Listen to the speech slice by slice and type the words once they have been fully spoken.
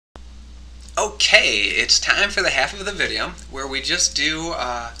Okay, it's time for the half of the video where we just do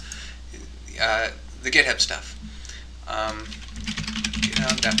the GitHub stuff.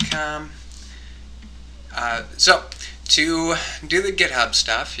 GitHub.com. So to do the GitHub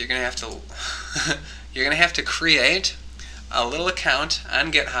stuff, you're gonna have to create a little account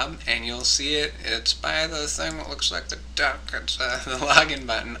on GitHub, and you'll see it. It's by the thing that looks like the duck. It's the login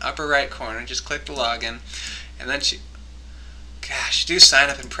button, upper right corner. Just click the login, and then do sign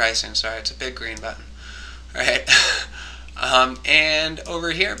up and pricing. Sorry, it's a big green button. All right, and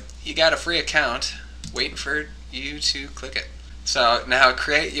over here you got a free account waiting for you to click it. So now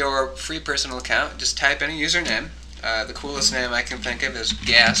create your free personal account. Just type in a username. The coolest name I can think of is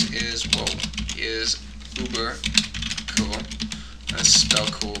is uber cool. Let's spell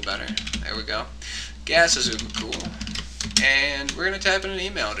cool better. There we go. Gas is uber cool. And we're going to type in an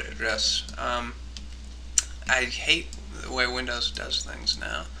email address. I hate the way Windows does things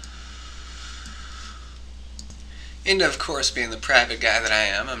now. And of course, being the private guy that I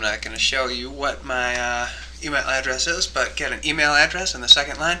am, I'm not going to show you what my email address is, but get an email address in the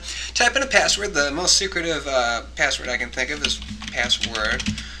second line. Type in a password. The most secretive password I can think of is password.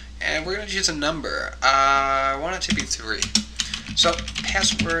 And we're going to choose a number. I want it to be 3. So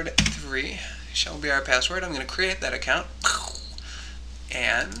password 3 shall be our password. I'm going to create that account.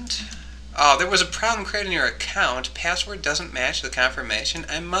 And oh, there was a problem creating your account. Password doesn't match the confirmation.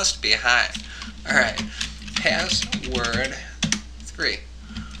 I must be high. Alright, password 3.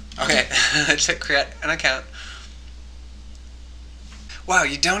 Okay, let's hit create an account. Wow,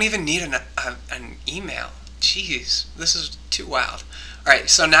 you don't even need an email. Jeez, this is too wild. Alright,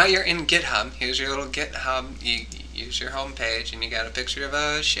 so now you're in GitHub. Here's your little GitHub. You use your home page, and you got a picture of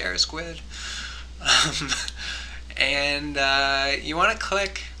a share squid. And you want to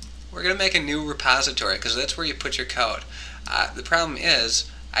click, we're going to make a new repository, because that's where you put your code. The problem is,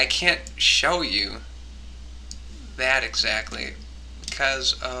 I can't show you that exactly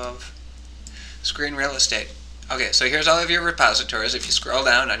because of screen real estate. Okay, so here's all of your repositories. If you scroll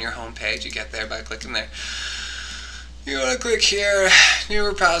down on your home page, you get there by clicking there. You want to click here, new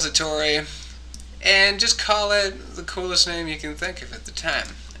repository, and just call it the coolest name you can think of at the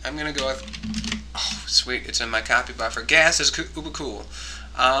time. I'm going to go with, oh sweet, it's in my copy buffer. Gas is uber cool.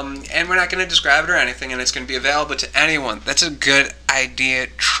 And we're not going to describe it or anything, and it's going to be available to anyone. That's a good idea,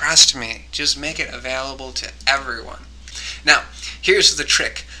 trust me. Just make it available to everyone. Now, here's the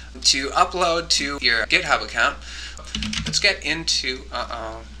trick. To upload to your GitHub account, let's get into,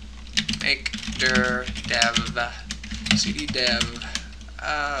 make dir dev, cd dev,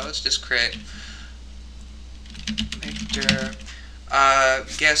 let's just create, make dir,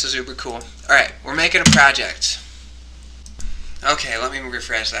 gas is uber cool. Alright, we're making a project. Okay, let me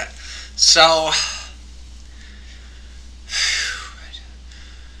refresh that. So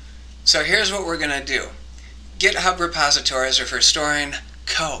here's what we're going to do. GitHub repositories are for storing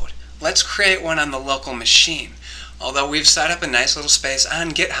code. Let's create one on the local machine. Although we've set up a nice little space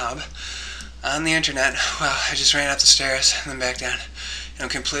on GitHub, on the internet. Well, I just ran up the stairs and then back down. And I'm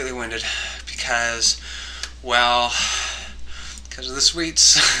completely winded because, well, because of the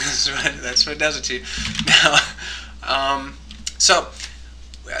sweets. That's what does it to you. Now, so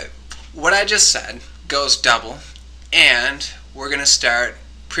what I just said goes double, and we're going to start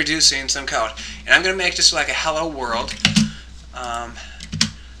producing some code. And I'm going to make just like a hello world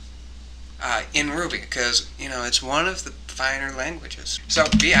in Ruby, because, you know, it's one of the finer languages. So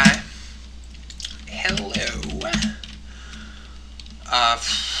vi hello,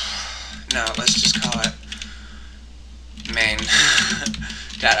 no, let's just call it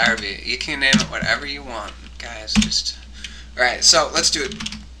main.rb. You can name it whatever you want, guys. Just alright, so let's do it.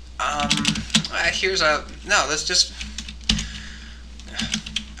 Here's a no, let's just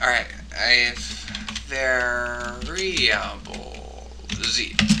alright, a variable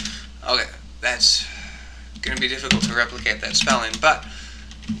z. Okay, that's going to be difficult to replicate that spelling, but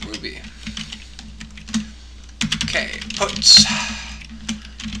Ruby. Okay, puts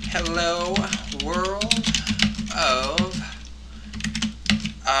hello world of,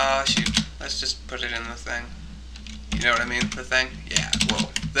 shoot, let's just put it in the thing. You know what I mean? The thing? Yeah, whoa,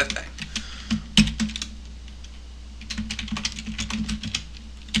 the thing.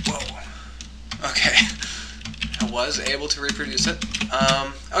 Whoa. Okay. I was able to reproduce it.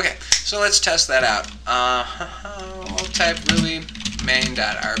 Okay, so let's test that out. We'll type Ruby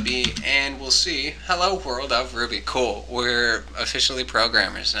main.rb, and we'll see hello world of Ruby. Cool, we're officially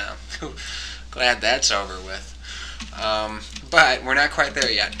programmers now. Glad that's over with. But we're not quite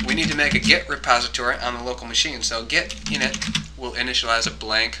there yet. We need to make a Git repository on the local machine. So git init will initialize a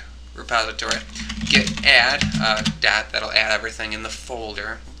blank repository. git add dot, that'll add everything in the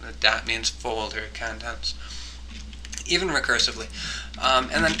folder. The dot means folder contents, even recursively.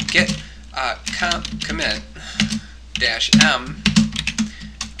 And then git commit dash m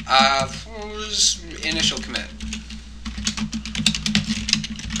initial commit.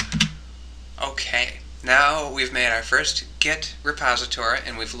 Okay, now we've made our first Git repository,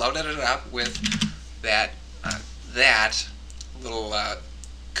 and we've loaded it up with that little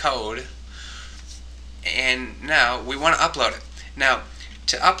code, and now we want to upload it. Now,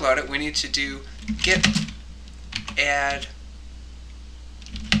 to upload it, we need to do git add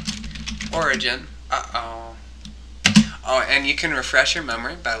origin. Oh, and you can refresh your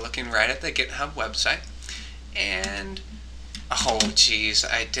memory by looking right at the GitHub website. And oh geez,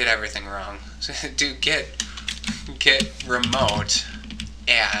 I did everything wrong. Do git remote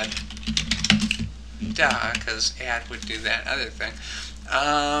add because add would do that other thing.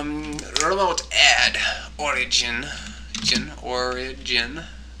 Remote add origin.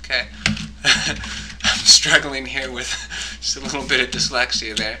 Okay. I'm struggling here with just a little bit of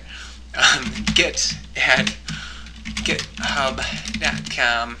dyslexia there. Git add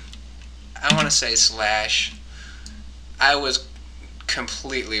github.com. I want to say slash. I was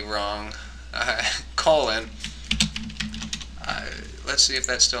completely wrong. Colon. Let's see if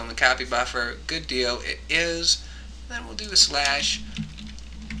that's still in the copy buffer. Good deal. It is. Then we'll do a slash.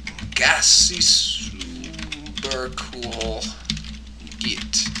 Gassy super cool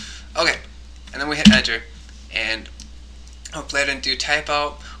git. Okay. And then we hit enter. And hopefully I didn't do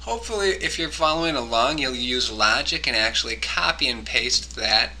typo. Hopefully, if you're following along, you'll use logic and actually copy and paste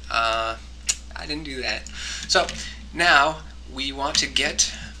that. I didn't do that. So now we want to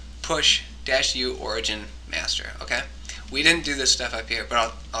get push -u origin master. Okay, we didn't do this stuff up here,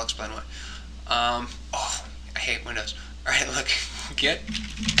 but I'll explain why. Oh, I hate Windows. All right, look, get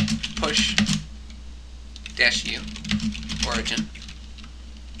push -u origin.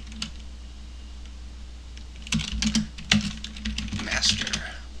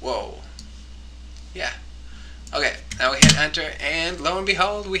 Whoa. Yeah. Okay, now we hit enter, and lo and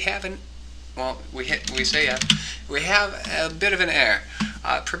behold, we have we have a bit of an error.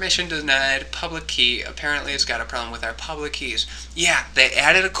 Permission denied, public key. Apparently it's got a problem with our public keys. Yeah, they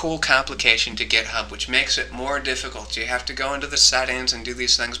added a cool complication to GitHub, which makes it more difficult. You have to go into the settings and do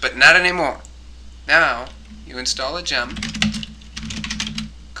these things, but not anymore. Now, you install a gem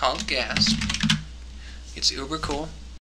called Gas. It's uber cool.